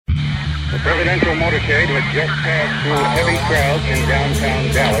The presidential motorcade had just passed through heavy crowds in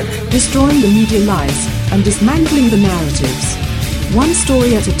downtown Dallas. Destroying the media lies and dismantling the narratives. One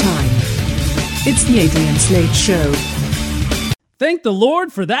story at a time. It's the Adrian Slade Show. Thank the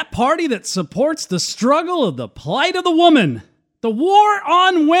Lord for that party that supports the struggle of the plight of the woman. The war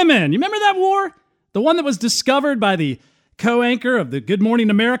on women. You remember that war? The one that was discovered by the co-anchor of the Good Morning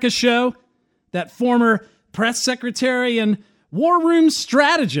America show? That former press secretary and war room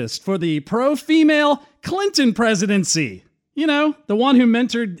strategist for the pro-female Clinton presidency. You know, the one who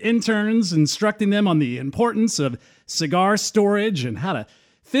mentored interns, instructing them on the importance of cigar storage and how to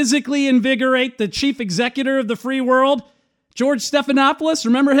physically invigorate the chief executive of the free world. George Stephanopoulos,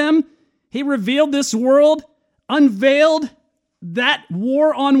 remember him? He revealed this world, unveiled that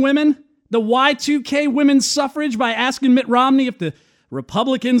war on women, the Y2K women's suffrage, by asking Mitt Romney if the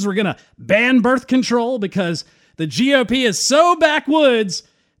Republicans were going to ban birth control because the GOP is so backwoods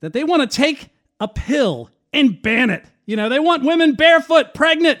that they want to take a pill and ban it. You know, they want women barefoot,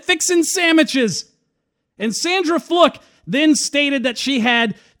 pregnant, fixing sandwiches. And Sandra Fluke then stated that she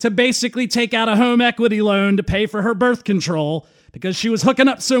had to basically take out a home equity loan to pay for her birth control because she was hooking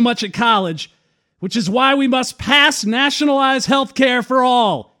up so much at college, which is why we must pass nationalized health care for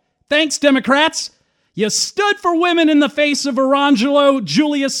all. Thanks, Democrats. You stood for women in the face of Orangelo,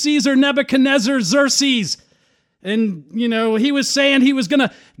 Julius Caesar, Nebuchadnezzar, Xerxes. And, you know, he was saying he was going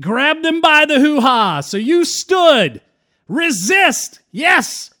to grab them by the hoo-ha. So you stood. Resist.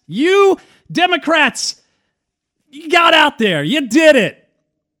 Yes, you Democrats, you got out there. You did it.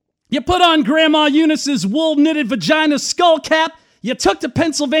 You put on Grandma Eunice's wool-knitted vagina skull cap. You took to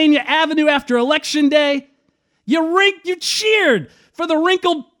Pennsylvania Avenue after Election Day. You cheered for the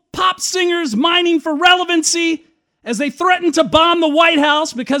wrinkled pop singers mining for relevancy as they threatened to bomb the White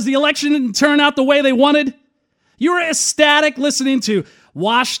House because the election didn't turn out the way they wanted. You were ecstatic listening to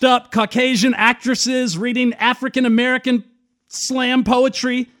washed-up Caucasian actresses reading African-American slam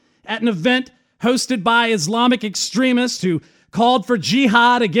poetry at an event hosted by Islamic extremists who called for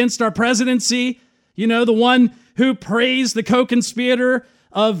jihad against our presidency. You know, the one who praised the co-conspirator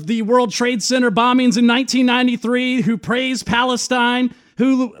of the World Trade Center bombings in 1993, who praised Palestine,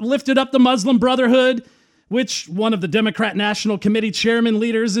 who lifted up the Muslim Brotherhood, which one of the Democrat National Committee chairman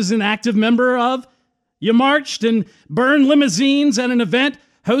leaders is an active member of. You marched and burned limousines at an event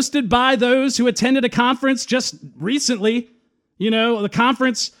hosted by those who attended a conference just recently. You know, the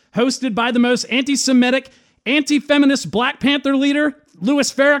conference hosted by the most anti-Semitic, anti-feminist Black Panther leader,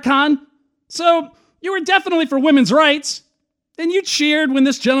 Louis Farrakhan. So you were definitely for women's rights. And you cheered when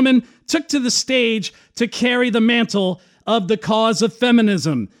this gentleman took to the stage to carry the mantle of the cause of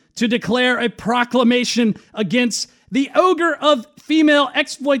feminism, to declare a proclamation against the ogre of female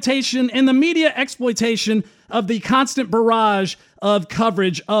exploitation and the media exploitation of the constant barrage of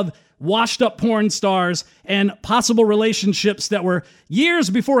coverage of washed-up porn stars and possible relationships that were years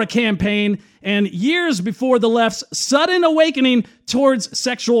before a campaign and years before the left's sudden awakening towards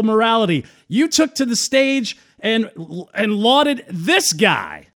sexual morality. You took to the stage and lauded this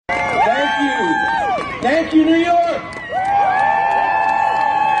guy. Thank you. Thank you, New York.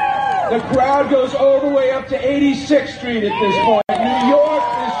 The crowd goes all the way up to 86th Street at this point. New York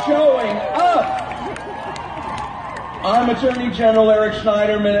is showing up. I'm Attorney General Eric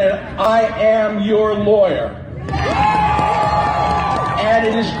Schneiderman, and I am your lawyer. And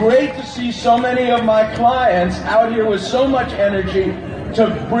it is great to see so many of my clients out here with so much energy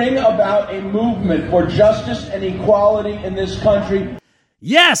to bring about a movement for justice and equality in this country.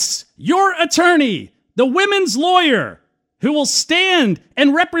 Yes, your attorney, the women's lawyer, who will stand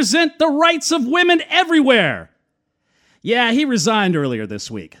and represent the rights of women everywhere. Yeah, he resigned earlier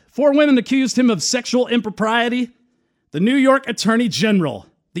this week. 4 women accused him of sexual impropriety. The New York Attorney General,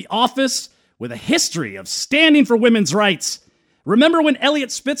 the office with a history of standing for women's rights. Remember when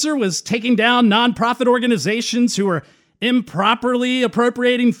Eliot Spitzer was taking down nonprofit organizations who were improperly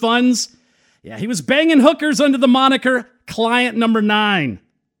appropriating funds? Yeah, he was banging hookers under the moniker Client Number 9.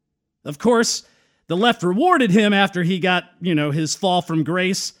 Of course, the left rewarded him after he got, his fall from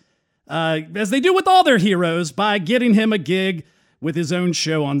grace, as they do with all their heroes, by getting him a gig with his own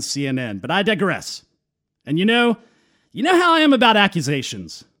show on CNN. But I digress. And you know how I am about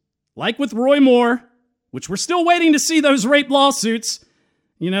accusations. Like with Roy Moore, which we're still waiting to see those rape lawsuits,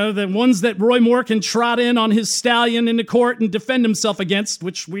 the ones that Roy Moore can trot in on his stallion into court and defend himself against,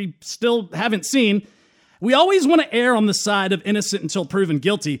 which we still haven't seen. We always want to err on the side of innocent until proven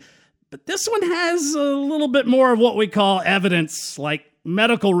guilty. But this one has a little bit more of what we call evidence, like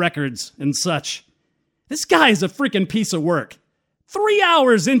medical records and such. This guy is a freaking piece of work. 3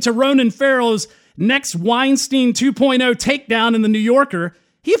 hours into Ronan Farrow's next Weinstein 2.0 takedown in The New Yorker,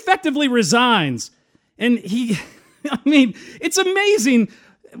 he effectively resigns. And I mean, it's amazing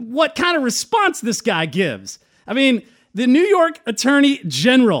what kind of response this guy gives. I mean, the New York Attorney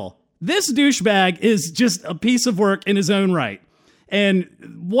General, this douchebag is just a piece of work in his own right. And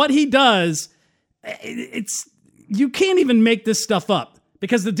what he does, you can't even make this stuff up,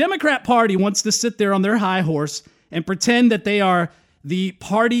 because the Democrat Party wants to sit there on their high horse and pretend that they are the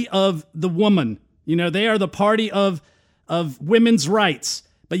party of the woman. You know, they are the party of women's rights.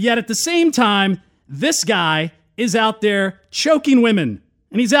 But yet at the same time, this guy is out there choking women,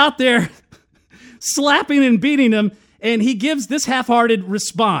 and he's out there slapping and beating them, and he gives this half-hearted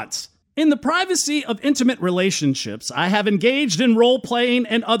response. In the privacy of intimate relationships, I have engaged in role-playing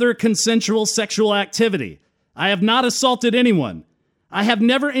and other consensual sexual activity. I have not assaulted anyone. I have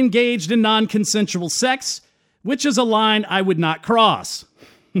never engaged in non-consensual sex, which is a line I would not cross.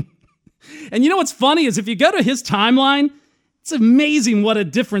 And you know what's funny is if you go to his timeline, it's amazing what a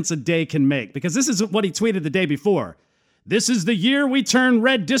difference a day can make, because this is what he tweeted the day before. This is the year we turn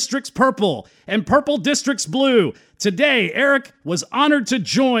red districts purple and purple districts blue. Today, Eric was honored to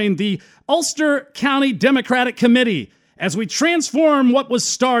join the Ulster County Democratic Committee as we transform what was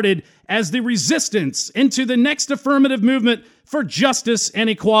started as the resistance into the next affirmative movement for justice and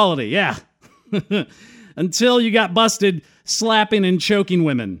equality. Yeah. Until you got busted slapping and choking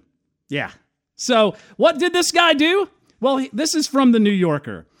women. Yeah. So what did this guy do? Well, this is from the New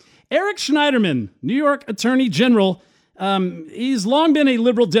Yorker. Eric Schneiderman, New York Attorney General. He's long been a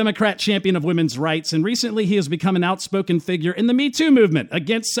liberal Democrat champion of women's rights, and recently he has become an outspoken figure in the Me Too movement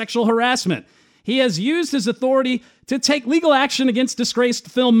against sexual harassment. He has used his authority to take legal action against disgraced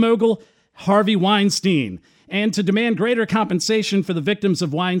film mogul Harvey Weinstein and to demand greater compensation for the victims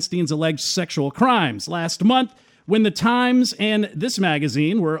of Weinstein's alleged sexual crimes. Last month, when the Times and this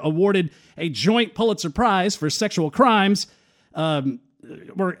magazine were awarded a joint Pulitzer Prize for sexual crimes and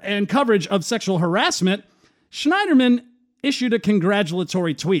coverage of sexual harassment, Schneiderman issued a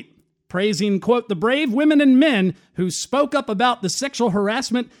congratulatory tweet praising, quote, the brave women and men who spoke up about the sexual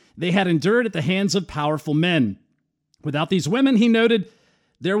harassment they had endured at the hands of powerful men. Without these women, he noted,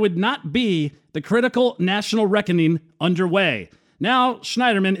 there would not be the critical national reckoning underway. Now,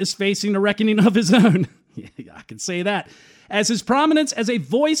 Schneiderman is facing a reckoning of his own. I can say that. As his prominence as a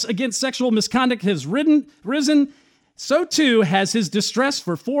voice against sexual misconduct has risen, so too has his distress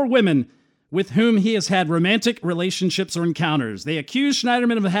for 4 women with whom he has had romantic relationships or encounters. They accuse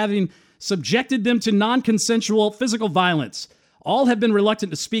Schneiderman of having subjected them to non-consensual physical violence. All have been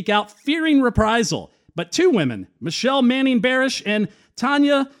reluctant to speak out, fearing reprisal. But 2 women, Michelle Manning-Barish and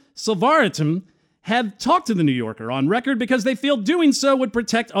Tanya Silvaratum, have talked to the New Yorker on record because they feel doing so would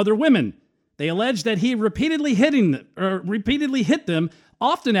protect other women. They allege that he repeatedly hit them,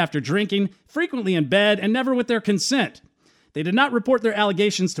 often after drinking, frequently in bed, and never with their consent. They did not report their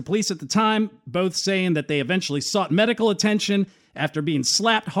allegations to police at the time, both saying that they eventually sought medical attention after being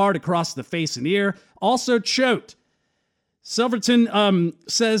slapped hard across the face and ear, also choked. Silverton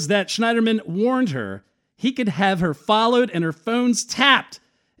says that Schneiderman warned her he could have her followed and her phones tapped,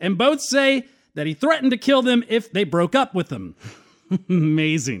 and both say that he threatened to kill them if they broke up with him.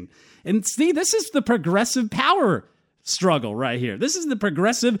 Amazing. And see, this is the progressive power struggle right here. This is the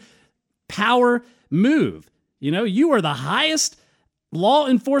progressive power move. You know, you are the highest law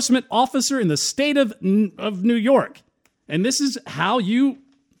enforcement officer in the state of New York. And this is how you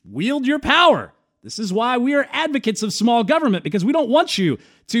wield your power. This is why we are advocates of small government, because we don't want you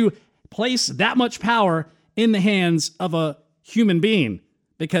to place that much power in the hands of a human being,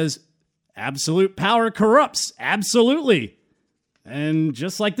 because absolute power corrupts. Absolutely. And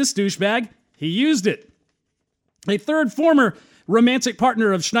just like this douchebag, he used it. A third former romantic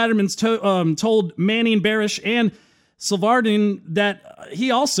partner of Schneiderman's told Manning-Barish and Silvardin that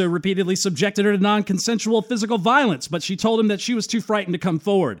he also repeatedly subjected her to non-consensual physical violence, but she told him that she was too frightened to come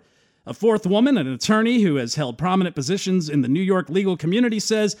forward. A fourth woman, an attorney who has held prominent positions in the New York legal community,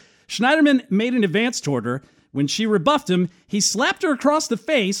 says Schneiderman made an advance toward her. When she rebuffed him, he slapped her across the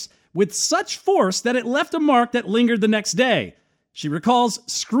face with such force that it left a mark that lingered the next day. She recalls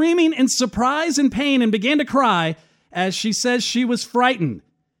screaming in surprise and pain and began to cry as she says she was frightened.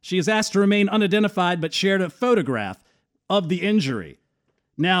 She is asked to remain unidentified but shared a photograph of the injury.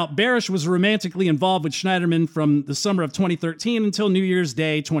 Now, Barish was romantically involved with Schneiderman from the summer of 2013 until New Year's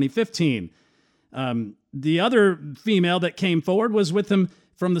Day 2015. The other female that came forward was with him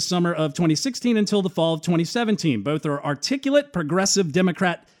from the summer of 2016 until the fall of 2017. Both are articulate, progressive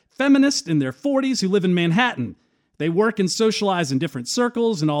Democrat feminists in their 40s who live in Manhattan. They work and socialize in different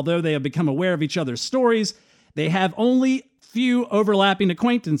circles, and although they have become aware of each other's stories, they have only few overlapping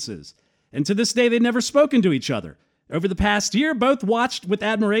acquaintances. And to this day, they've never spoken to each other. Over the past year, both watched with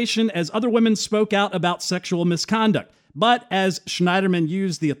admiration as other women spoke out about sexual misconduct. But as Schneiderman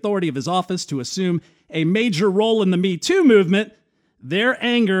used the authority of his office to assume a major role in the Me Too movement, their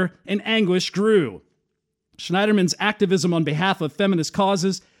anger and anguish grew. Schneiderman's activism on behalf of feminist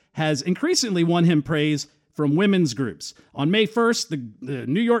causes has increasingly won him praise from women's groups. On May 1st, the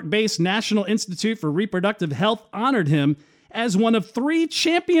New York-based National Institute for Reproductive Health honored him as one of 3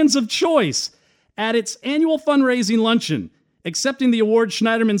 champions of choice at its annual fundraising luncheon. Accepting the award,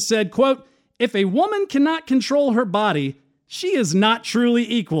 Schneiderman said, quote, "If a woman cannot control her body, she is not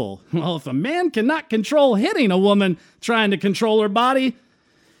truly equal." Well, if a man cannot control hitting a woman trying to control her body,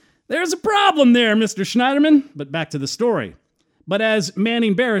 there's a problem there, Mr. Schneiderman. But back to the story. But as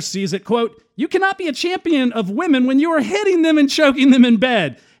Manning Barris sees it, quote, "You cannot be a champion of women when you are hitting them and choking them in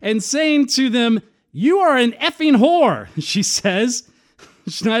bed and saying to them, 'You are an effing whore,'" she says.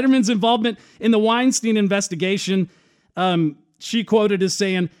 Schneiderman's involvement in the Weinstein investigation, she quoted as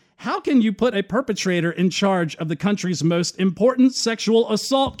saying, "How can you put a perpetrator in charge of the country's most important sexual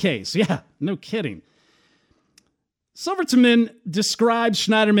assault case?" Yeah, no kidding. Silverman describes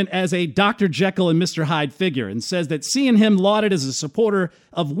Schneiderman as a Dr. Jekyll and Mr. Hyde figure and says that seeing him lauded as a supporter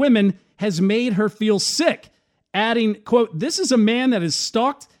of women has made her feel sick, adding, quote, "This is a man that has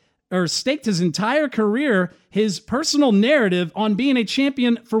staked his entire career, his personal narrative on being a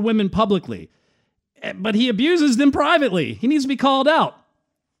champion for women publicly. But he abuses them privately. He needs to be called out."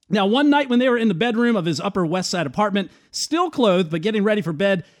 Now, one night when they were in the bedroom of his Upper West Side apartment, still clothed but getting ready for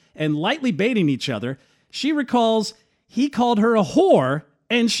bed and lightly baiting each other, she recalls he called her a whore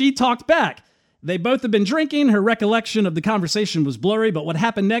and she talked back. They both had been drinking. Her recollection of the conversation was blurry, but what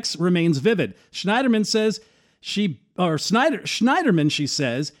happened next remains vivid. Schneiderman, she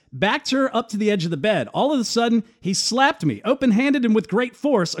says, backed her up to the edge of the bed. All of a sudden, he slapped me, open-handed and with great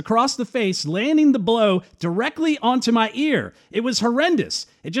force, across the face, landing the blow directly onto my ear. It was horrendous.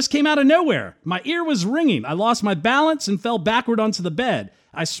 It just came out of nowhere. My ear was ringing. I lost my balance and fell backward onto the bed.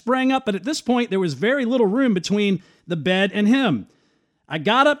 I sprang up, but at this point, there was very little room between the bed and him. I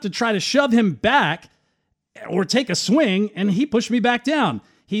got up to try to shove him back or take a swing, and he pushed me back down.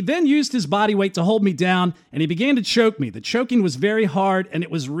 He then used his body weight to hold me down, and he began to choke me. The choking was very hard, and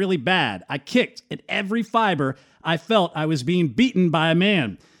it was really bad. I kicked at every fiber. I felt I was being beaten by a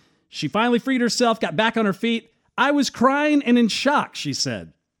man. She finally freed herself, got back on her feet. I was crying and in shock, she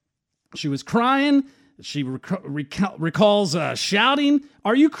said. She was crying. She recalls shouting,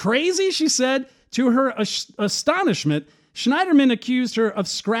 "Are you crazy?" she said. To her astonishment, Schneiderman accused her of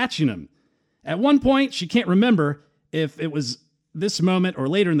scratching him. At one point, she can't remember if it was this moment or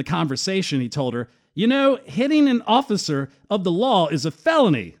later in the conversation, he told her, "You know, hitting an officer of the law is a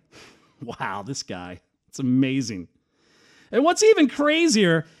felony." Wow, this guy. It's amazing. And what's even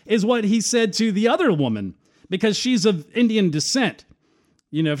crazier is what he said to the other woman, because she's of Indian descent.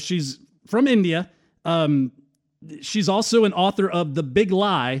 You know, she's from India. She's also an author of The Big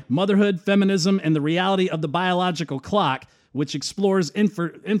Lie, Motherhood, Feminism, and the Reality of the Biological Clock, which explores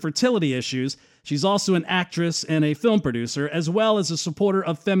infertility issues. She's also an actress and a film producer, as well as a supporter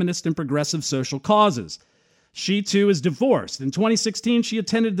of feminist and progressive social causes. She, too, is divorced. In 2016, she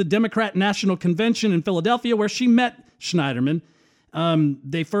attended the Democrat National Convention in Philadelphia, where she met Schneiderman.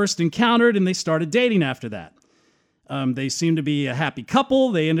 They first encountered, and they started dating after that. They seemed to be a happy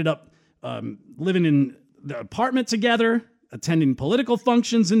couple. They ended up living in the apartment together, attending political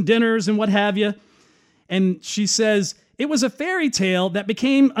functions and dinners and what have you. And she says, it was a fairy tale that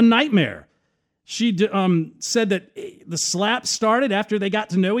became a nightmare. She said that the slap started after they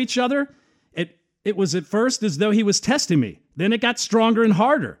got to know each other. It was at first as though he was testing me. Then it got stronger and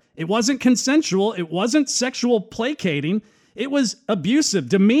harder. It wasn't consensual. It wasn't sexual placating. It was abusive,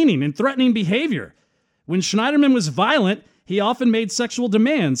 demeaning, and threatening behavior. When Schneiderman was violent, he often made sexual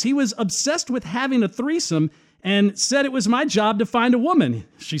demands. He was obsessed with having a threesome and said it was my job to find a woman,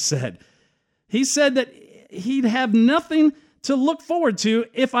 she said. He said that he'd have nothing to look forward to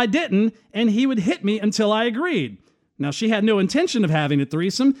if I didn't, and he would hit me until I agreed. Now, she had no intention of having a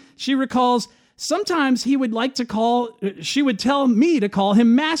threesome. She recalls, sometimes she would tell me to call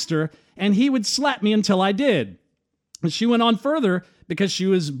him master, and he would slap me until I did. And she went on further, because she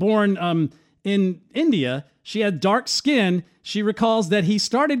was born in India. She had dark skin. She recalls that he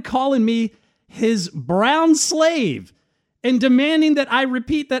started calling me his brown slave and demanding that I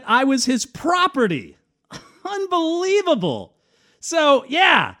repeat that I was his property. Unbelievable. So,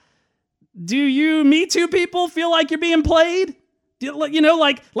 yeah. Do you Me Too people feel like you're being played? You know,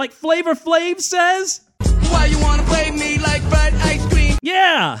 like Flavor Flav says? Why you wanna play me like fried ice cream?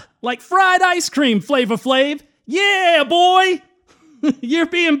 Yeah, like fried ice cream, Flavor Flav. Yeah, boy. You're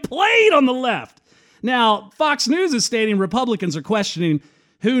being played on the left. Now, Fox News is stating Republicans are questioning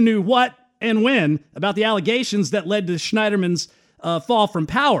who knew what and when about the allegations that led to Schneiderman's fall from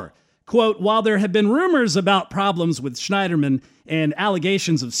power. Quote, while there have been rumors about problems with Schneiderman and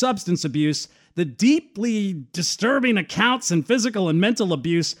allegations of substance abuse, the deeply disturbing accounts and physical and mental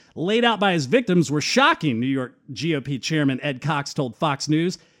abuse laid out by his victims were shocking, New York GOP chairman Ed Cox told Fox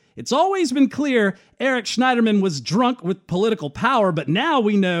News. It's always been clear Eric Schneiderman was drunk with political power, but now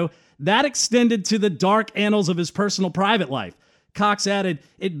we know that extended to the dark annals of his personal private life. Cox added,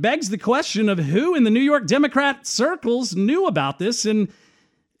 it begs the question of who in the New York Democrat circles knew about this, and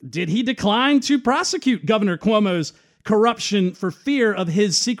did he decline to prosecute Governor Cuomo's corruption for fear of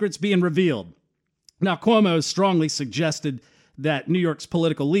his secrets being revealed? Now, Cuomo strongly suggested that New York's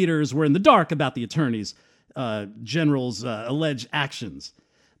political leaders were in the dark about the attorney general's alleged actions.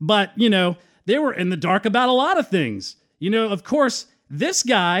 But, they were in the dark about a lot of things. Of course, this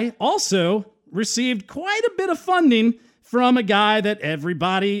guy also received quite a bit of funding from a guy that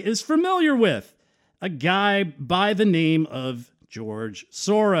everybody is familiar with, a guy by the name of George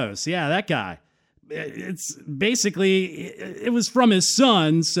Soros. Yeah, that guy. It's basically, it was from his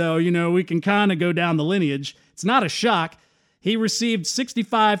son, so, we can kind of go down the lineage. It's not a shock. He received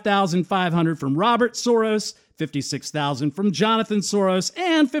 $65,500 from Robert Soros, $56,000 from Jonathan Soros,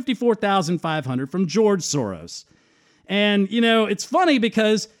 and $54,500 from George Soros. And, it's funny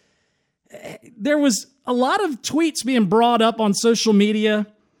because there was a lot of tweets being brought up on social media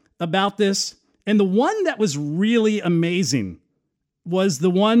about this, and the one that was really amazing was the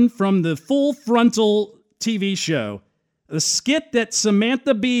one from the Full Frontal TV show, the skit that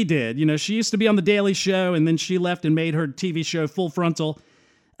Samantha Bee did. She used to be on The Daily Show, and then she left and made her TV show Full Frontal.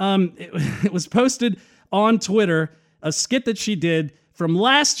 It was posted on Twitter, a skit that she did from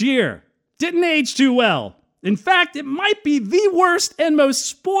last year. Didn't age too well. In fact, it might be the worst and most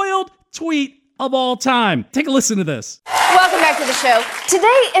spoiled tweet of all time. Take a listen to this. Welcome back to the show.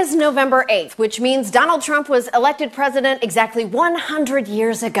 Today is November 8th, which means Donald Trump was elected president exactly 100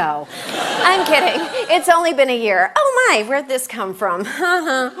 years ago. I'm kidding. It's only been a year. Oh my, where'd this come from?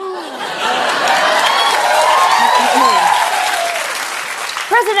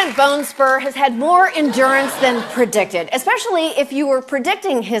 President Bone Spur has had more endurance than predicted, especially if you were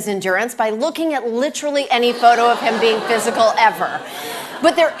predicting his endurance by looking at literally any photo of him being physical ever.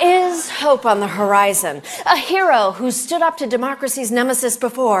 But there is hope on the horizon. A hero who stood up to democracy's nemesis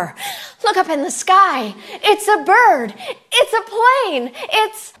before. Look up in the sky. It's a bird. It's a plane.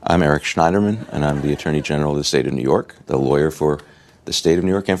 I'm Eric Schneiderman, and I'm the Attorney General of the state of New York, the lawyer for the state of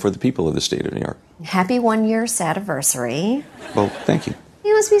New York and for the people of the state of New York. Happy 1 year sad-iversary. Well, thank you.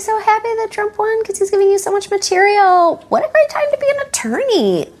 You must be so happy that Trump won because he's giving you so much material. What a great time to be an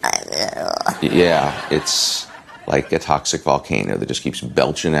attorney. Yeah, it's like a toxic volcano that just keeps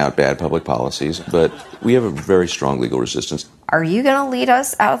belching out bad public policies. But we have a very strong legal resistance. Are you going to lead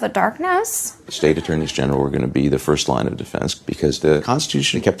us out of the darkness? The state attorneys general are going to be the first line of defense because the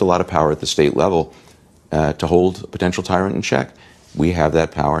Constitution kept a lot of power at the state level to hold a potential tyrant in check. We have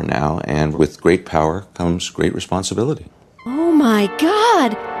that power now, and with great power comes great responsibility. Oh my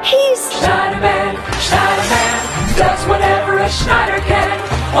God, he's Schneiderman, Schneiderman, does whatever a Schneider can.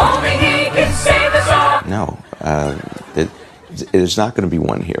 Only he can save us all. No, there's not going to be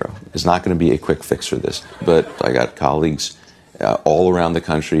one hero. There's not going to be a quick fix for this. But I got colleagues all around the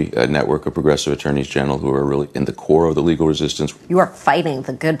country, a network of progressive attorneys general who are really in the core of the legal resistance. You are fighting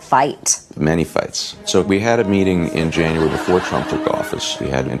the good fight. Many fights. So we had a meeting in January before Trump took office. We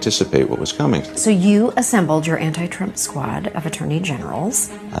had to anticipate what was coming. So you assembled your anti-Trump squad of attorney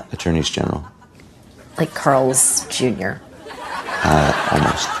generals. Attorneys general. Like Carl's Jr.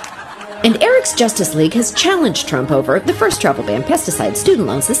 Almost. And Eric's Justice League has challenged Trump over the first travel ban, pesticides, student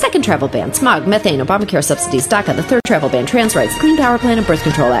loans, the second travel ban, smog, methane, Obamacare subsidies, DACA, the third travel ban, trans rights, clean power plan, and birth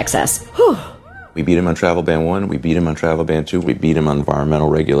control access. Whew. We beat him on travel ban 1, we beat him on travel ban 2, we beat him on environmental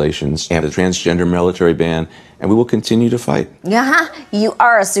regulations, and the transgender military ban, and we will continue to fight. You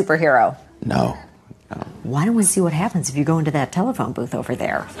are a superhero. No. Why don't we see what happens if you go into that telephone booth over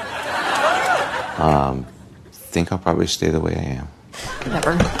there? Think I'll probably stay the way I am.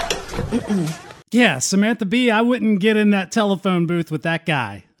 Never. Yeah, Samantha Bee, I wouldn't get in that telephone booth with that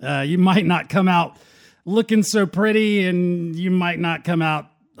guy. You might not come out looking so pretty, and you might not come out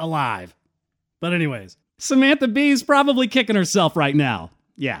alive. But anyways, Samantha Bee's probably kicking herself right now.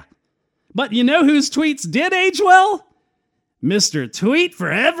 Yeah. But you know whose tweets did age well? Mr. Tweet for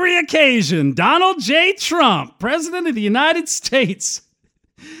every occasion, Donald J. Trump, President of the United States.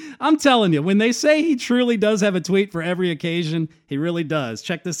 I'm telling you, when they say he truly does have a tweet for every occasion, he really does.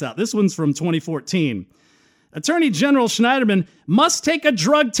 Check this out. This one's from 2014. Attorney General Schneiderman must take a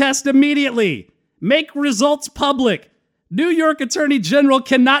drug test immediately. Make results public. New York Attorney General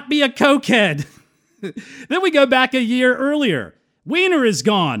cannot be a cokehead. Then we go back a year earlier. Weiner is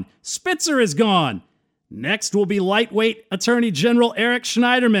gone. Spitzer is gone. Next will be lightweight Attorney General Eric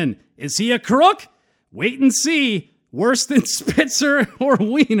Schneiderman. Is he a crook? Wait and see. Worse than Spitzer or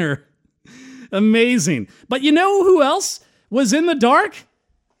Weiner. Amazing. But you know who else was in the dark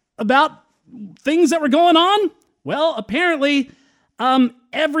about things that were going on? Well, apparently,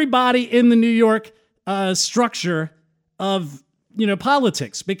 everybody in the New York structure of,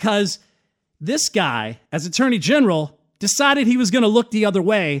 politics, because this guy, as Attorney General, decided he was going to look the other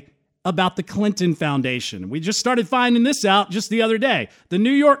way about the Clinton Foundation. We just started finding this out just the other day. The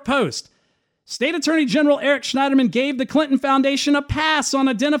New York Post. State Attorney General Eric Schneiderman gave the Clinton Foundation a pass on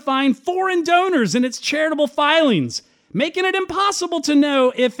identifying foreign donors in its charitable filings, making it impossible to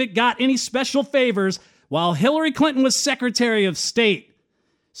know if it got any special favors while Hillary Clinton was Secretary of State.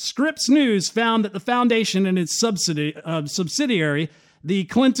 Scripps News found that the foundation and its subsidiary, the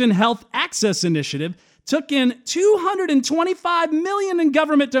Clinton Health Access Initiative, took in $225 million in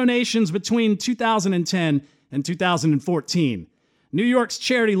government donations between 2010 and 2014. New York's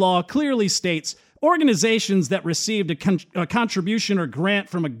charity law clearly states organizations that received a contribution or grant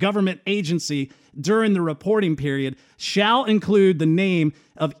from a government agency during the reporting period shall include the name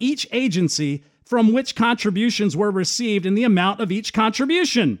of each agency from which contributions were received and the amount of each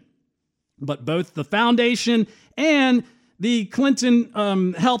contribution. But both the foundation and the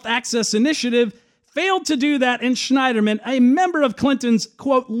Clinton Health Access Initiative failed to do that, and Schneiderman, a member of Clinton's,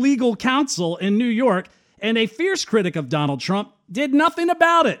 quote, legal counsel in New York and a fierce critic of Donald Trump, did nothing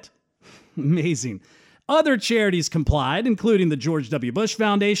about it. Amazing. Other charities complied, including the George W. Bush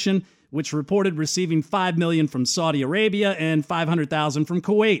Foundation, which reported receiving $5 million from Saudi Arabia and $500,000 from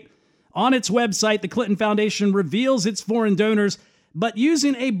Kuwait. On its website, the Clinton Foundation reveals its foreign donors, but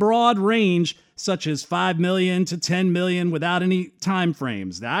using a broad range, such as $5 million to $10 million without any time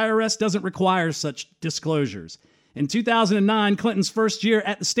frames. The IRS doesn't require such disclosures. In 2009, Clinton's first year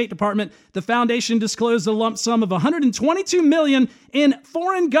at the State Department, the foundation disclosed a lump sum of $122 million in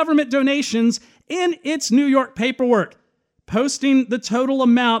foreign government donations in its New York paperwork, posting the total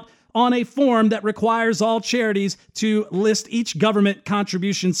amount on a form that requires all charities to list each government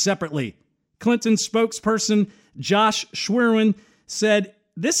contribution separately. Clinton spokesperson Josh Schwerin said,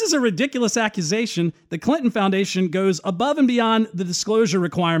 "This is a ridiculous accusation. The Clinton Foundation goes above and beyond the disclosure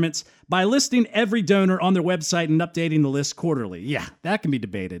requirements by listing every donor on their website and updating the list quarterly." Yeah, that can be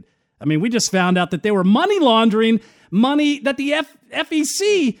debated. I mean, we just found out that they were money laundering money that the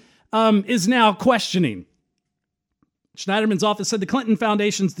FEC is now questioning. Schneiderman's office said the Clinton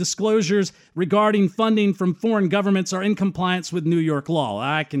Foundation's disclosures regarding funding from foreign governments are in compliance with New York law.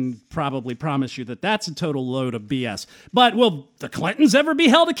 I can probably promise you that that's a total load of BS. But will the Clintons ever be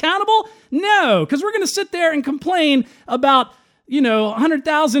held accountable? No, because we're going to sit there and complain about,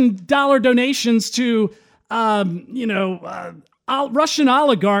 $100,000 donations to, Russian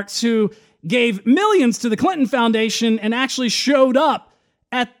oligarchs who gave millions to the Clinton Foundation and actually showed up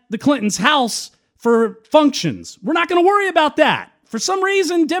at the Clintons' house for functions. We're not going to worry about that. For some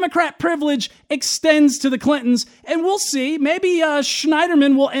reason, Democrat privilege extends to the Clintons, and we'll see. Maybe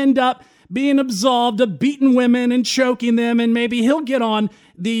Schneiderman will end up being absolved of beating women and choking them, and maybe he'll get on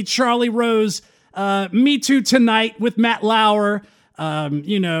the Charlie Rose Me Too Tonight with Matt Lauer, and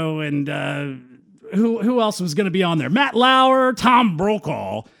who else was going to be on there? Matt Lauer, Tom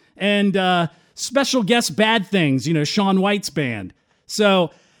Brokaw, and special guest Bad Things, Shaun White's band.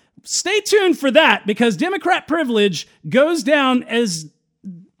 So stay tuned for that, because Democrat privilege goes down as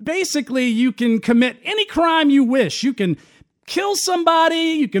basically you can commit any crime you wish. You can kill somebody,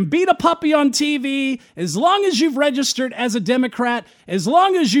 you can beat a puppy on TV, as long as you've registered as a Democrat, as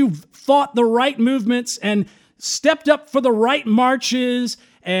long as you've fought the right movements and stepped up for the right marches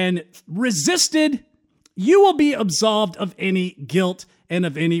and resisted, you will be absolved of any guilt and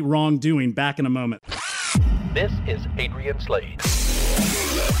of any wrongdoing. Back in a moment. This is Adrian Slade.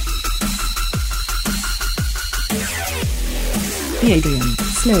 The Adrian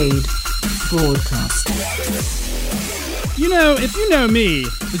Slade Broadcast. If you know me,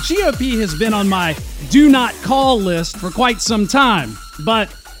 the GOP has been on my do not call list for quite some time.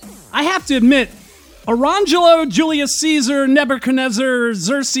 But I have to admit, Orangelo, Julius Caesar, Nebuchadnezzar,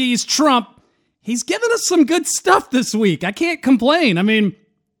 Xerxes, Trump, he's given us some good stuff this week. I can't complain. I mean,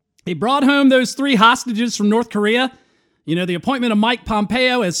 he brought home those 3 hostages from North Korea. The appointment of Mike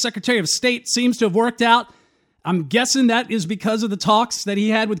Pompeo as Secretary of State seems to have worked out. I'm guessing that is because of the talks that he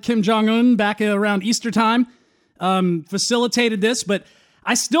had with Kim Jong-un back around Easter time, facilitated this. But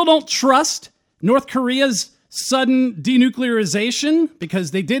I still don't trust North Korea's sudden denuclearization,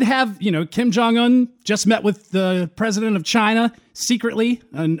 because they did have, Kim Jong-un just met with the president of China secretly,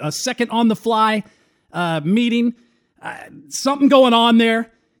 and a second on-the-fly meeting. Something going on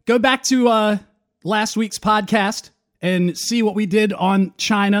there. Go back to last week's podcast and see what we did on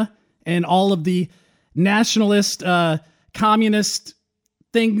China and all of the nationalist, communist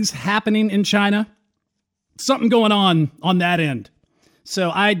things happening in China. Something going on that end. So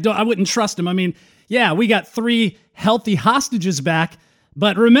I wouldn't trust him. I mean, yeah, we got 3 healthy hostages back,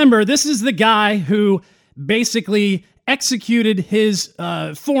 but remember, this is the guy who basically executed his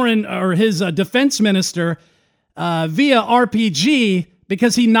his defense minister via RPG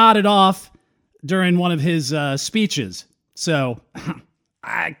because he nodded off during one of his speeches. So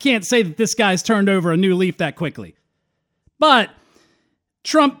I can't say that this guy's turned over a new leaf that quickly. But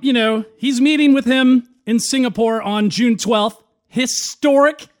Trump, he's meeting with him in Singapore on June 12th.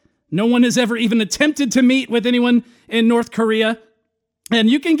 Historic. No one has ever even attempted to meet with anyone in North Korea. And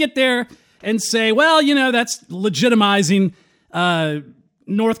you can get there and say, well, that's legitimizing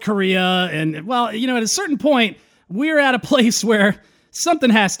North Korea. And, well, at a certain point, we're at a place where something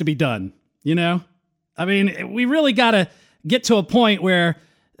has to be done, I mean, we really got to get to a point where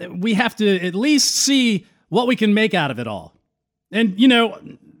we have to at least see what we can make out of it all. And,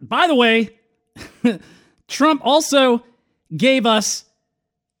 by the way, Trump also gave us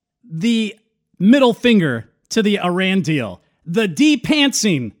the middle finger to the Iran deal, the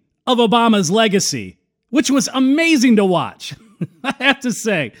de-pantsing of Obama's legacy, which was amazing to watch, I have to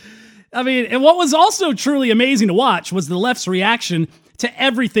say. I mean, and what was also truly amazing to watch was the left's reaction to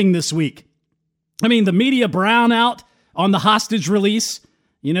everything this week. I mean, the media brownout on the hostage release,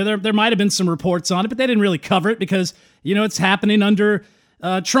 there might have been some reports on it, but they didn't really cover it because, it's happening under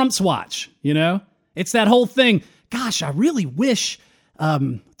Trump's watch, It's that whole thing. Gosh, I really wish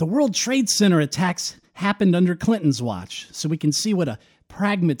the World Trade Center attacks happened under Clinton's watch so we can see what a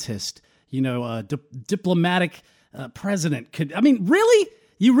pragmatist, diplomatic president could. I mean, really?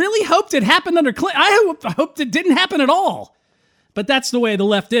 You really hoped it happened under Clinton? I hoped it didn't happen at all. But that's the way the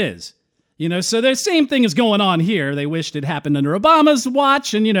left is. So the same thing is going on here. They wished it happened under Obama's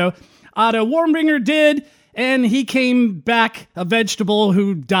watch, and, Otto Warmbinger did, and he came back a vegetable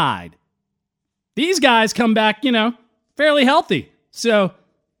who died. These guys come back, fairly healthy. So,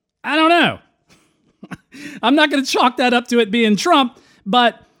 I don't know. I'm not going to chalk that up to it being Trump,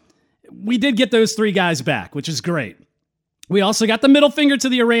 but we did get those 3 guys back, which is great. We also got the middle finger to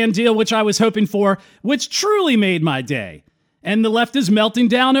the Iran deal, which I was hoping for, which truly made my day. And the left is melting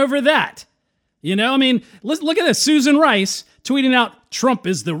down over that. I mean, let's look at this. Susan Rice tweeting out, Trump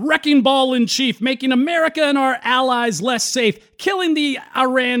is the wrecking ball in chief, making America and our allies less safe. Killing the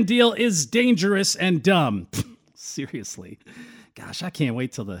Iran deal is dangerous and dumb. Seriously. Gosh, I can't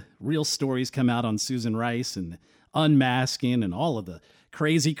wait till the real stories come out on Susan Rice and unmasking and all of the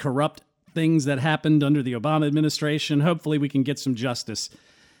crazy, corrupt things that happened under the Obama administration. Hopefully we can get some justice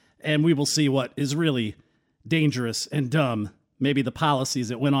and we will see what is really dangerous and dumb. Maybe the policies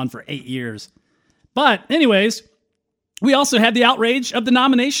that went on for 8 years. But anyways, we also had the outrage of the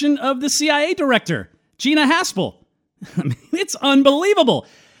nomination of the CIA director, Gina Haspel. I mean, it's unbelievable.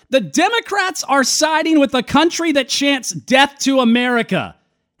 The Democrats are siding with a country that chants death to America.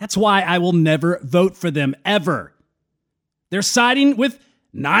 That's why I will never vote for them, ever. They're siding with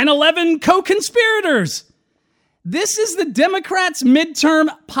 9/11 co-conspirators. This is the Democrats' midterm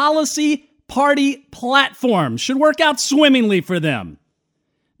policy party platform. Should work out swimmingly for them.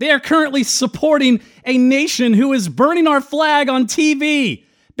 They are currently supporting a nation who is burning our flag on TV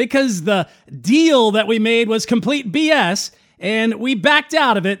because the deal that we made was complete BS and we backed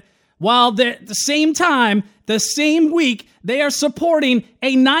out of it, while at the same time, the same week, they are supporting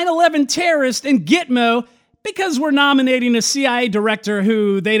a 9/11 terrorist in Gitmo because we're nominating a CIA director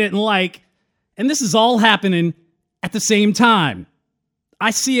who they didn't like. And this is all happening at the same time. I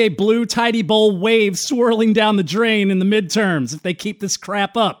see a blue tidy bowl wave swirling down the drain in the midterms if they keep this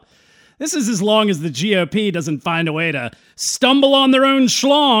crap up. This is as long as the GOP doesn't find a way to stumble on their own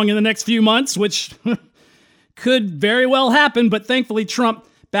schlong in the next few months, which could very well happen, but thankfully Trump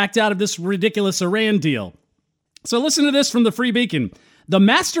backed out of this ridiculous Iran deal. So listen to this from the Free Beacon. The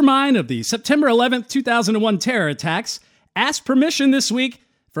mastermind of the September 11th, 2001 terror attacks asked permission this week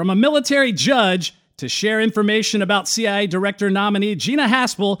from a military judge to share information about CIA director nominee Gina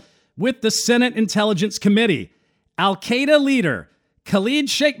Haspel with the Senate Intelligence Committee. Al-Qaeda leader Khalid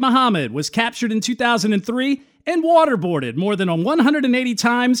Sheikh Mohammed was captured in 2003 and waterboarded more than 180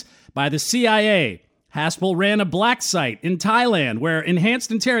 times by the CIA. Haspel ran a black site in Thailand where enhanced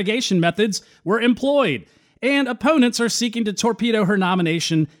interrogation methods were employed. and opponents are seeking to torpedo her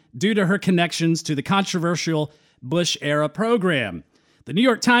nomination due to her connections to the controversial Bush-era program. The New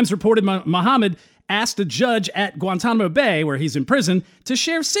York Times reported Mohammed asked a judge at Guantanamo Bay, where he's in prison, to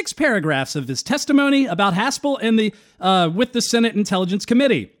share 6 paragraphs of his testimony about Haspel and with the Senate Intelligence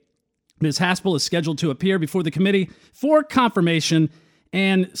Committee. Ms. Haspel is scheduled to appear before the committee for confirmation,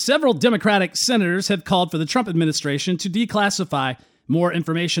 and several Democratic senators have called for the Trump administration to declassify more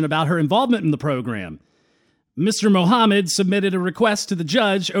information about her involvement in the program. Mr. Mohammed submitted a request to the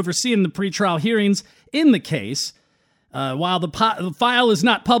judge overseeing the pretrial hearings in the case. While the file is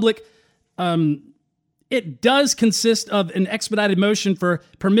not public, it does consist of an expedited motion for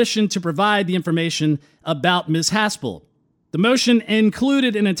permission to provide the information about Ms. Haspel. The motion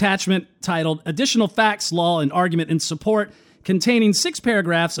included an attachment titled Additional Facts, Law, and Argument in Support, containing 6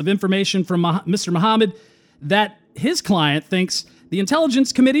 paragraphs of information from Mr. Mohammed that his client thinks the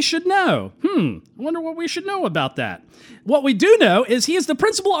Intelligence Committee should know. I wonder what we should know about that. What we do know is he is the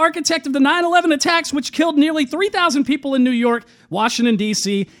principal architect of the 9/11 attacks, which killed nearly 3,000 people in New York, Washington,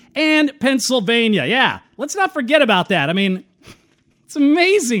 D.C., and Pennsylvania. Yeah, let's not forget about that. I mean, it's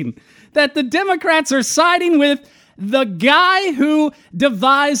amazing that the Democrats are siding with the guy who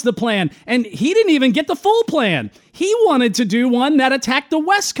devised the plan. And he didn't even get the full plan. He wanted to do one that attacked the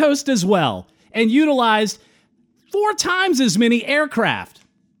West Coast as well and utilized 4 times as many aircraft.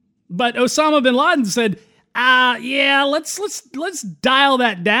 But Osama bin Laden said, let's dial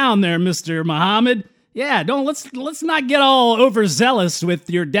that down there, Mr. Mohammed. Yeah, let's not get all overzealous with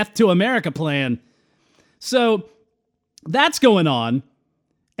your Death to America plan. So that's going on.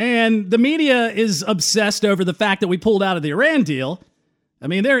 And the media is obsessed over the fact that we pulled out of the Iran deal. I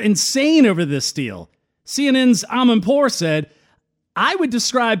mean, they're insane over this deal. CNN's Amanpour said, I would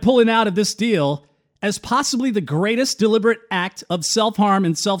describe pulling out of this deal as possibly the greatest deliberate act of self-harm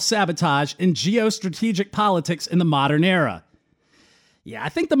and self-sabotage in geostrategic politics in the modern era. Yeah, I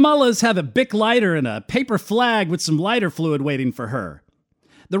think the mullahs have a Bic lighter and a paper flag with some lighter fluid waiting for her.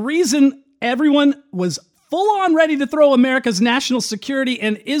 The reason everyone was full-on ready to throw America's national security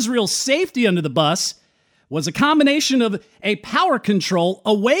and Israel's safety under the bus was a combination of a power control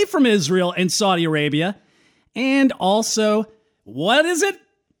away from Israel and Saudi Arabia, and also, what is it?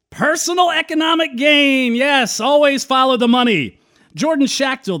 Personal economic gain. Yes, always follow the money. Jordan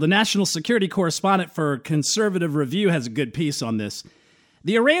Schachtel, the national security correspondent for Conservative Review, has a good piece on this.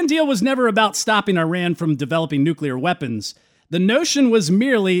 The Iran deal was never about stopping Iran from developing nuclear weapons. The notion was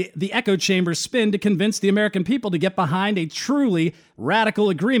merely the echo chamber spin to convince the American people to get behind a truly radical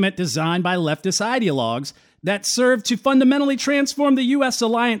agreement designed by leftist ideologues that served to fundamentally transform the U.S.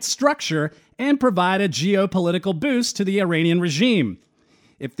 alliance structure and provide a geopolitical boost to the Iranian regime.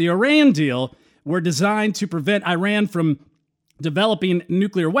 If the Iran deal were designed to prevent Iran from developing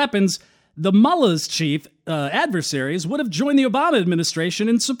nuclear weapons, the mullah's chief adversaries would have joined the Obama administration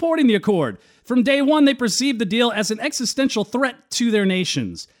in supporting the accord. From day one, they perceived the deal as an existential threat to their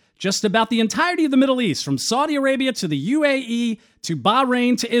nations. Just about the entirety of the Middle East, from Saudi Arabia to the UAE to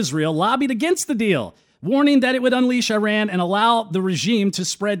Bahrain to Israel, lobbied against the deal, warning that it would unleash Iran and allow the regime to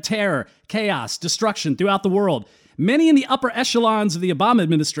spread terror, chaos, destruction throughout the world. Many in the upper echelons of the Obama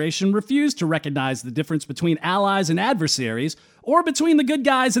administration refused to recognize the difference between allies and adversaries, or between the good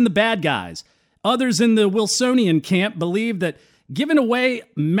guys and the bad guys. Others in the Wilsonian camp believed that giving away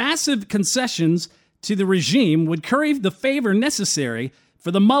massive concessions to the regime would curry the favor necessary for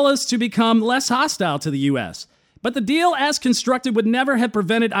the mullahs to become less hostile to the U.S. But the deal as constructed would never have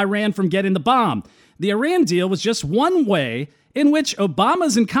prevented Iran from getting the bomb. The Iran deal was just one way in which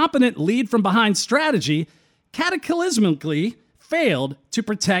Obama's incompetent lead-from-behind strategy cataclysmically failed to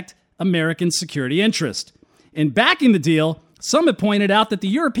protect American security interest. In backing the deal, some have pointed out that the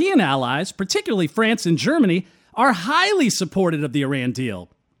European allies, particularly France and Germany, are highly supportive of the Iran deal.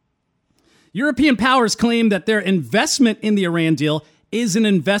 European powers claim that their investment in the Iran deal is an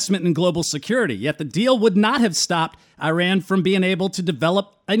investment in global security, yet the deal would not have stopped Iran from being able to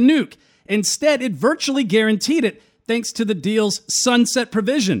develop a nuke. Instead, it virtually guaranteed it thanks to the deal's sunset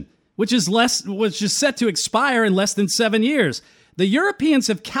provision, which is set to expire in less than 7 years. The Europeans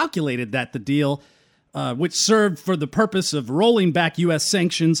have calculated that the deal, which served for the purpose of rolling back U.S.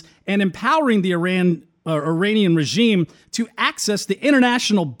 sanctions and empowering the Iranian regime to access the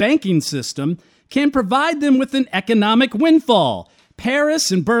international banking system, can provide them with an economic windfall.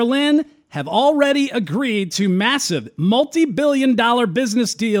 Paris and Berlin have already agreed to massive multi-billion-dollar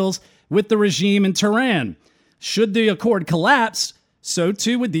business deals with the regime in Tehran. Should the accord collapse, so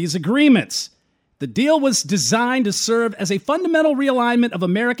too would these agreements. The deal was designed to serve as a fundamental realignment of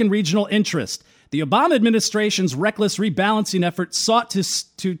American regional interest. The Obama administration's reckless rebalancing effort sought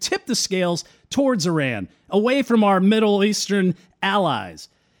to tip the scales towards Iran, away from our Middle Eastern allies.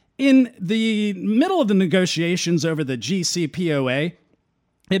 In the middle of the negotiations over the JCPOA,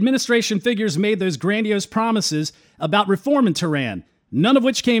 administration figures made those grandiose promises about reform in Tehran, none of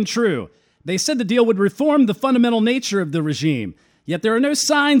which came true. They said the deal would reform the fundamental nature of the regime, yet there are no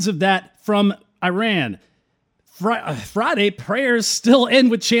signs of that from Iran. Friday, prayers still end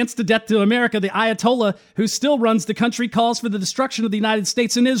with chants to death to America. The Ayatollah, who still runs the country, calls for the destruction of the United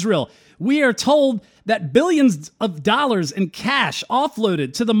States and Israel. We are told that billions of dollars in cash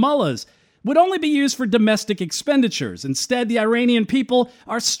offloaded to the mullahs would only be used for domestic expenditures. Instead, the Iranian people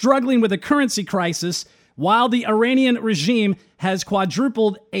are struggling with a currency crisis, while the Iranian regime has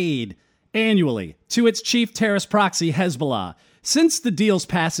quadrupled aid annually to its chief terrorist proxy, Hezbollah. Since the deal's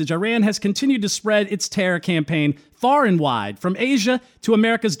passage, Iran has continued to spread its terror campaign far and wide, from Asia to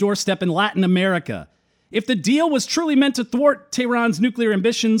America's doorstep in Latin America. If the deal was truly meant to thwart Tehran's nuclear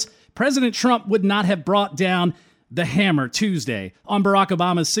ambitions, President Trump would not have brought down the hammer Tuesday on Barack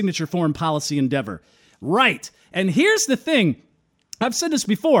Obama's signature foreign policy endeavor. Right. And here's the thing. I've said this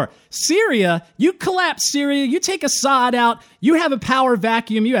before. Syria, you collapse Syria, you take Assad out, you have a power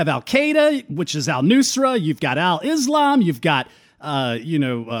vacuum. You have Al-Qaeda, which is al-Nusra. You've got al-Islam. You've got,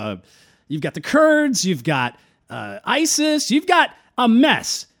 you've got the Kurds. You've got ISIS. You've got a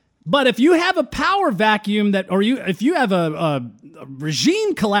mess. But if you have a power vacuum if you have a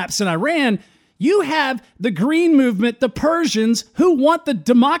regime collapse in Iran, you have the Green Movement, the Persians, who want the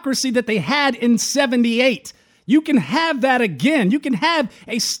democracy that they had in 78. You can have that again. You can have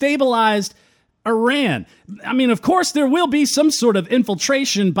a stabilized Iran. I mean, of course, there will be some sort of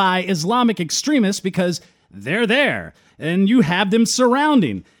infiltration by Islamic extremists because they're there and you have them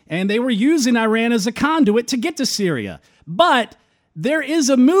surrounding. And they were using Iran as a conduit to get to Syria. But there is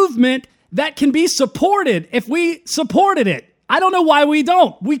a movement that can be supported if we supported it. I don't know why we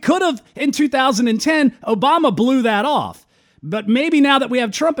don't. We could have in 2010. Obama blew that off. But maybe now that we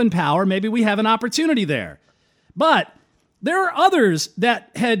have Trump in power, maybe we have an opportunity there. But there are others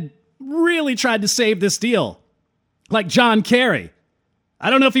that had really tried to save this deal, like John Kerry. I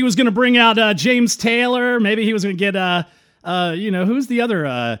don't know if he was going to bring out James Taylor. Maybe he was going to get, who's the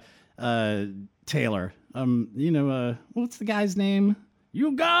other Taylor? What's the guy's name?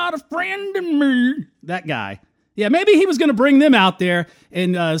 You got a friend in me. That guy. Yeah, maybe he was going to bring them out there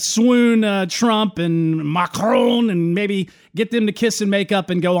and swoon Trump and Macron and maybe get them to kiss and make up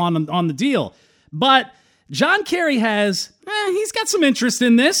and go on the deal. But John Kerry he's got some interest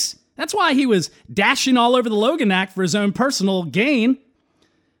in this. That's why he was dashing all over the Logan Act for his own personal gain.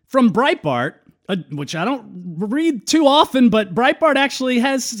 From Breitbart, which I don't read too often, but Breitbart actually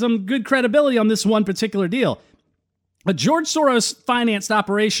has some good credibility on this one particular deal. A George Soros financed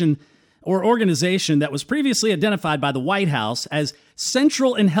operation or organization that was previously identified by the White House as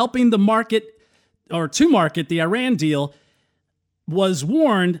central in helping to market the Iran deal was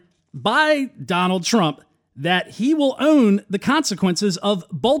warned by Donald Trump that he will own the consequences of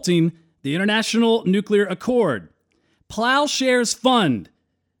bolting the International Nuclear Accord. Plowshares Fund,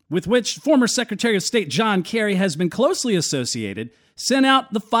 with which former Secretary of State John Kerry has been closely associated, sent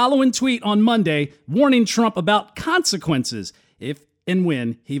out the following tweet on Monday warning Trump about consequences if and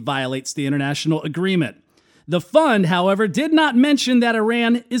when he violates the international agreement. The fund, however, did not mention that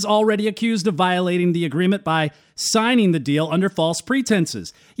Iran is already accused of violating the agreement by signing the deal under false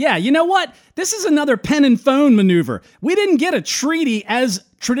pretenses. Yeah, you know what? This is another pen and phone maneuver. We didn't get a treaty as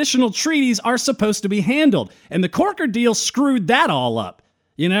traditional treaties are supposed to be handled, and the Corker deal screwed that all up.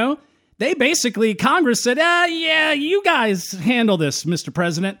 You know, they basically, Congress said, yeah, you guys handle this, Mr.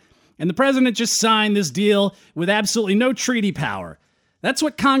 President. And the president just signed this deal with absolutely no treaty power. That's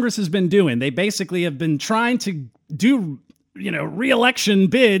what Congress has been doing. They basically have been trying to do, re-election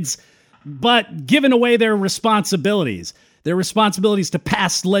bids, but giving away their responsibilities to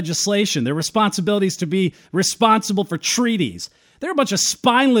pass legislation, their responsibilities to be responsible for treaties. They're a bunch of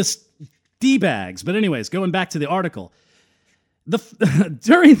spineless D-bags. But anyways, going back to the article.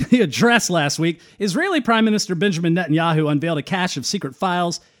 During the address last week, Israeli Prime Minister Benjamin Netanyahu unveiled a cache of secret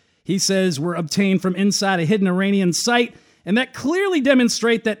files he says were obtained from inside a hidden Iranian site, and that clearly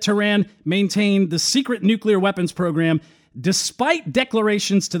demonstrate that Tehran maintained the secret nuclear weapons program despite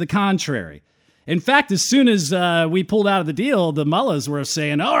declarations to the contrary. In fact, as soon as we pulled out of the deal, the mullahs were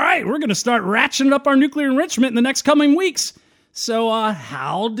saying, all right, we're going to start ratcheting up our nuclear enrichment in the next coming weeks. So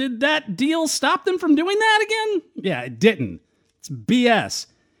how did that deal stop them from doing that again? Yeah, it didn't. It's BS.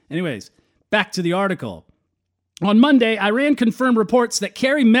 Anyways, back to the article. On Monday, Iran confirmed reports that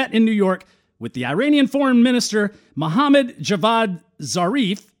Kerry met in New York with the Iranian Foreign Minister Mohammad Javad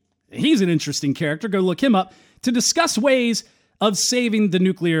Zarif, he's an interesting character, go look him up, to discuss ways of saving the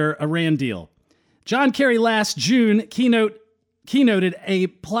nuclear Iran deal. John Kerry last June keynoted a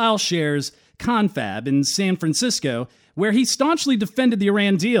Plowshares confab in San Francisco, where he staunchly defended the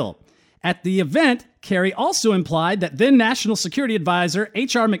Iran deal. At the event, Kerry also implied that then National Security Advisor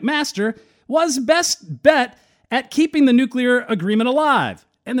H.R. McMaster was best bet at keeping the nuclear agreement alive.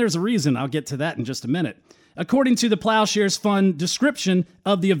 And there's a reason. I'll get to that in just a minute. According to the Plowshares Fund description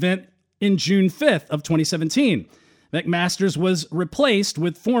of the event in June 5th of 2017, McMaster's was replaced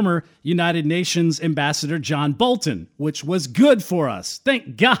with former United Nations Ambassador John Bolton, which was good for us.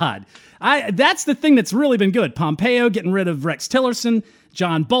 Thank God. That's the thing that's really been good. Pompeo getting rid of Rex Tillerson,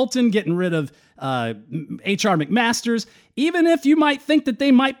 John Bolton getting rid of H.R. McMaster's. Even if you might think that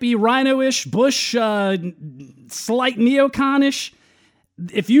they might be Rhino-ish, Bush, slight neocon-ish,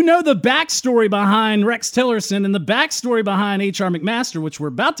 if you know the backstory behind Rex Tillerson and the backstory behind H.R. McMaster, which we're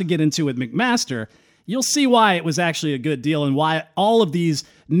about to get into with McMaster, you'll see why it was actually a good deal and why all of these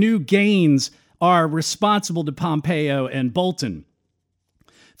new gains are responsible to Pompeo and Bolton.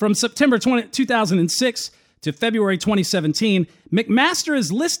 From September 2006 to February 2017, McMaster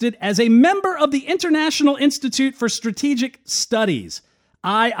is listed as a member of the International Institute for Strategic Studies,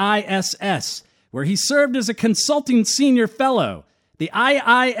 IISS, where he served as a consulting senior fellow. The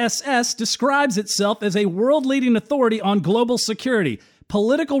IISS describes itself as a world-leading authority on global security,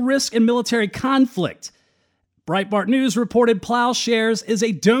 political risk, and military conflict. Breitbart News reported Plowshares is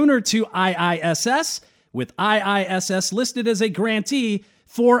a donor to IISS, with IISS listed as a grantee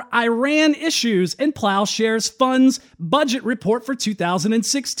for Iran issues in Plowshares Fund's budget report for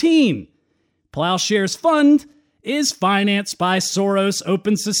 2016. Plowshares Fund is financed by Soros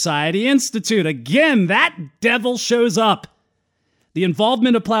Open Society Institute. Again, that devil shows up. The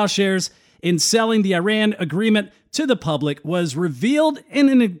involvement of Plowshares in selling the Iran agreement to the public was revealed in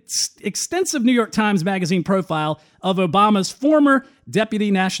an extensive New York Times Magazine profile of Obama's former Deputy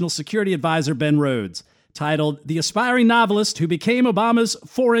National Security Advisor Ben Rhodes, titled The Aspiring Novelist Who Became Obama's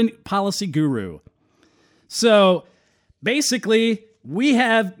Foreign Policy Guru. So basically, we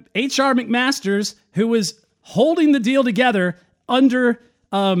have H.R. McMaster's, who was holding the deal together under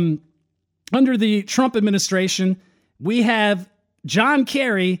the Trump administration. We have John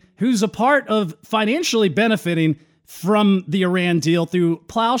Kerry, who's a part of financially benefiting from the Iran deal through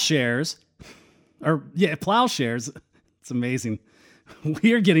Plowshares. Plowshares. It's amazing.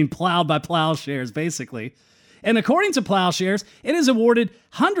 We are getting plowed by Plowshares, basically. And according to Plowshares, it has awarded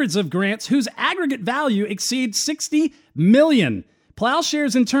hundreds of grants whose aggregate value exceeds $60 million.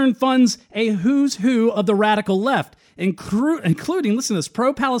 Plowshares, in turn, funds a who's who of the radical left, including, listen to this,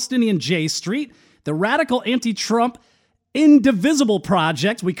 pro-Palestinian J Street, the radical anti-Trump Indivisible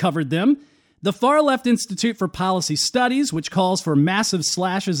Project, we covered them, the Far Left Institute for Policy Studies, which calls for massive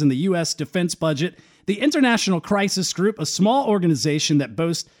slashes in the U.S. defense budget, the International Crisis Group, a small organization that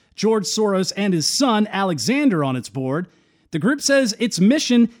boasts George Soros and his son, Alexander, on its board. The group says its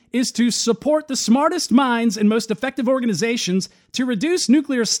mission is to support the smartest minds and most effective organizations to reduce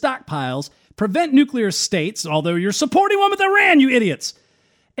nuclear stockpiles, prevent nuclear states, although you're supporting one with Iran, you idiots,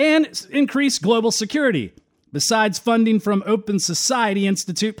 and increase global security. Besides funding from Open Society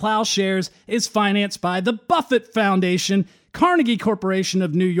Institute, Plowshares is financed by the Buffett Foundation, Carnegie Corporation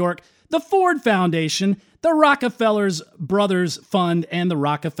of New York, the Ford Foundation, the Rockefeller Brothers Fund, and the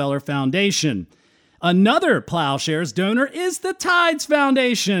Rockefeller Foundation. Another Plowshares donor is the Tides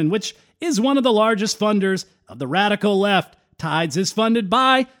Foundation, which is one of the largest funders of the radical left. Tides is funded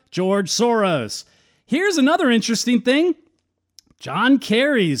by George Soros. Here's another interesting thing. John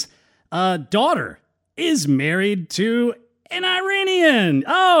Kerry's daughter is married to an Iranian.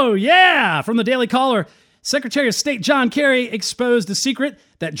 Oh, yeah. From the Daily Caller, Secretary of State John Kerry exposed a secret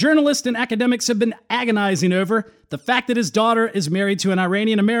that journalists and academics have been agonizing over: the fact that his daughter is married to an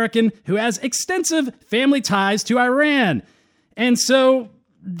Iranian American who has extensive family ties to Iran. And so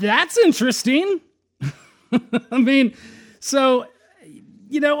that's interesting. I mean, so,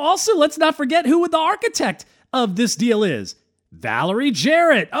 also let's not forget who the architect of this deal is. Valerie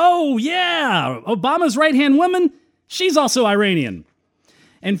Jarrett. Oh, yeah. Obama's right-hand woman. She's also Iranian.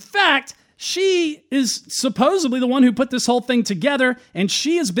 In fact, she is supposedly the one who put this whole thing together, and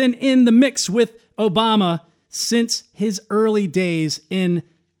she has been in the mix with Obama since his early days in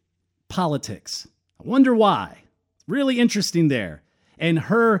politics. I wonder why. Really interesting there. And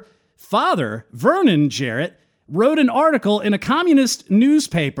her father, Vernon Jarrett, wrote an article in a communist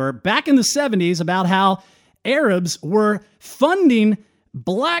newspaper back in the 70s about how Arabs were funding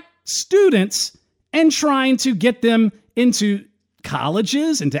black students and trying to get them into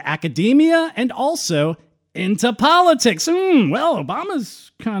colleges, into academia, and also into politics. Well,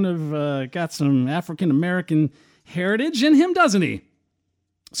 Obama's kind of got some African-American heritage in him, doesn't he?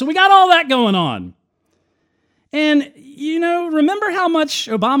 So we got all that going on. And, remember how much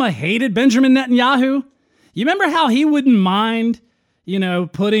Obama hated Benjamin Netanyahu? You remember how he wouldn't mind,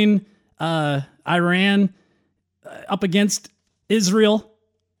 putting Iran up against Israel?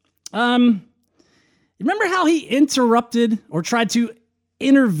 Remember how he interrupted or tried to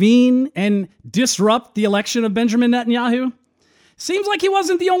intervene and disrupt the election of Benjamin Netanyahu? Seems like he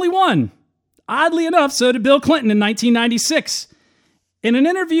wasn't the only one. Oddly enough, so did Bill Clinton in 1996. In an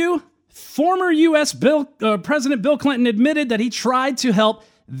interview, former U.S. President Bill Clinton admitted that he tried to help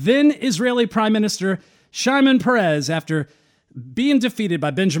then Israeli Prime Minister Shimon Peres after being defeated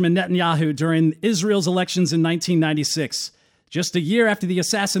by Benjamin Netanyahu during Israel's elections in 1996, just a year after the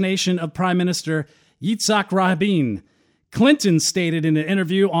assassination of Prime Minister Yitzhak Rabin. Clinton stated in an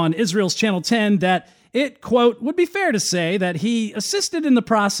interview on Israel's Channel 10 that it, quote, would be fair to say that he assisted in the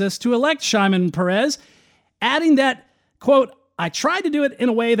process to elect Shimon Peres, adding that, quote, I tried to do it in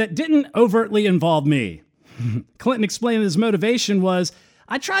a way that didn't overtly involve me. Clinton explained his motivation was,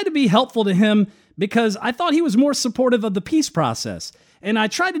 I tried to be helpful to him because I thought he was more supportive of the peace process, and I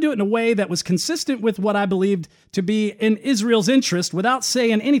tried to do it in a way that was consistent with what I believed to be in Israel's interest without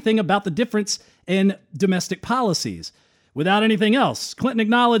saying anything about the difference in domestic policies. Without anything else, Clinton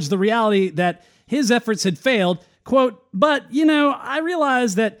acknowledged the reality that his efforts had failed, quote, but, I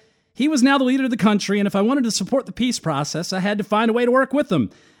realized that he was now the leader of the country, and if I wanted to support the peace process, I had to find a way to work with him.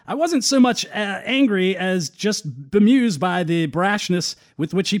 I wasn't so much angry as just bemused by the brashness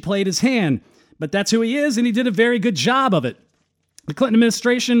with which he played his hand. But that's who he is, and he did a very good job of it. The Clinton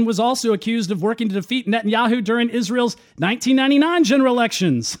administration was also accused of working to defeat Netanyahu during Israel's 1999 general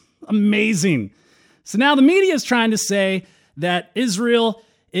elections. Amazing. So now the media is trying to say that Israel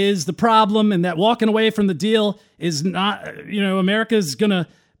is the problem and that walking away from the deal is not, America's going to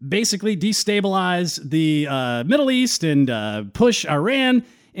basically destabilize the Middle East and push Iran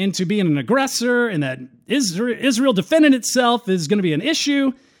into being an aggressor, and that Israel defending itself is going to be an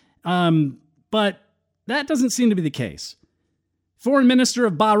issue. But that doesn't seem to be the case. Foreign Minister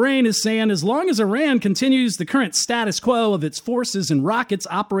of Bahrain is saying as long as Iran continues the current status quo of its forces and rockets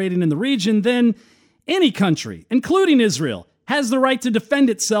operating in the region, then any country, including Israel, has the right to defend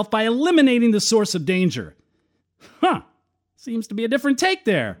itself by eliminating the source of danger. Seems to be a different take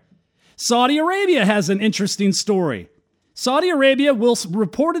there. Saudi Arabia has an interesting story. Saudi Arabia will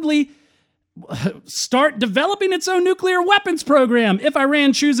reportedly start developing its own nuclear weapons program if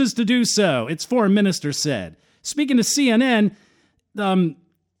Iran chooses to do so, its foreign minister said. Speaking to CNN,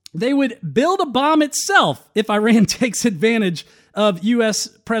 they would build a bomb itself if Iran takes advantage of U.S.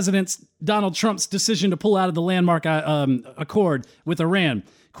 President Donald Trump's decision to pull out of the landmark accord with Iran.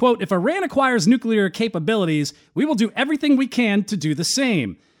 Quote, if Iran acquires nuclear capabilities, we will do everything we can to do the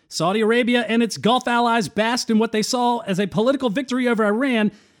same. Saudi Arabia and its Gulf allies basked in what they saw as a political victory over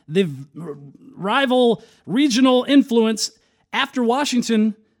Iran, the rival regional influence, after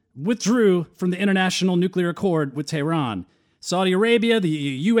Washington withdrew from the international nuclear accord with Tehran. Saudi Arabia,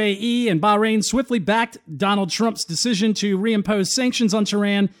 the UAE, and Bahrain swiftly backed Donald Trump's decision to reimpose sanctions on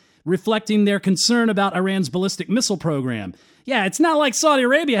Tehran, reflecting their concern about Iran's ballistic missile program. Yeah, it's not like Saudi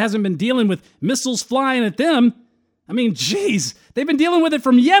Arabia hasn't been dealing with missiles flying at them. I mean, geez, they've been dealing with it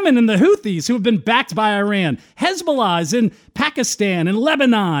from Yemen and the Houthis, who have been backed by Iran. Hezbollah's in Pakistan and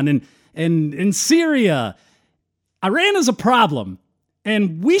Lebanon and in Syria. Iran is a problem,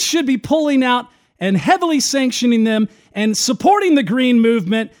 and we should be pulling out and heavily sanctioning them and supporting the Green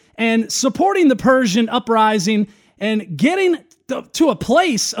Movement and supporting the Persian uprising and getting to a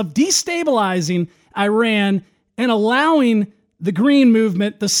place of destabilizing Iran and allowing the Green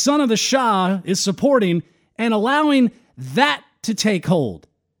Movement, the son of the Shah is supporting, and allowing that to take hold.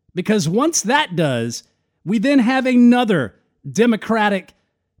 Because once that does, we then have another democratic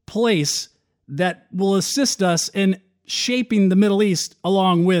place that will assist us in shaping the Middle East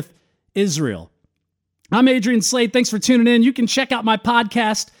along with Israel. I'm Adrian Slade. Thanks for tuning in. You can check out my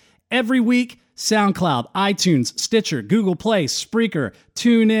podcast every week. SoundCloud, iTunes, Stitcher, Google Play, Spreaker,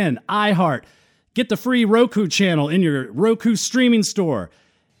 TuneIn, iHeart. Get the free Roku channel in your Roku streaming store.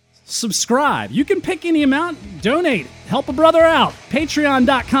 Subscribe. You can pick any amount. Donate. Help a brother out.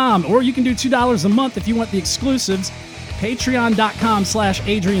 Patreon.com. Or you can do $2 a month if you want the exclusives.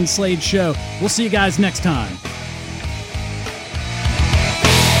 Patreon.com/Adrian Slade Show. We'll see you guys next time.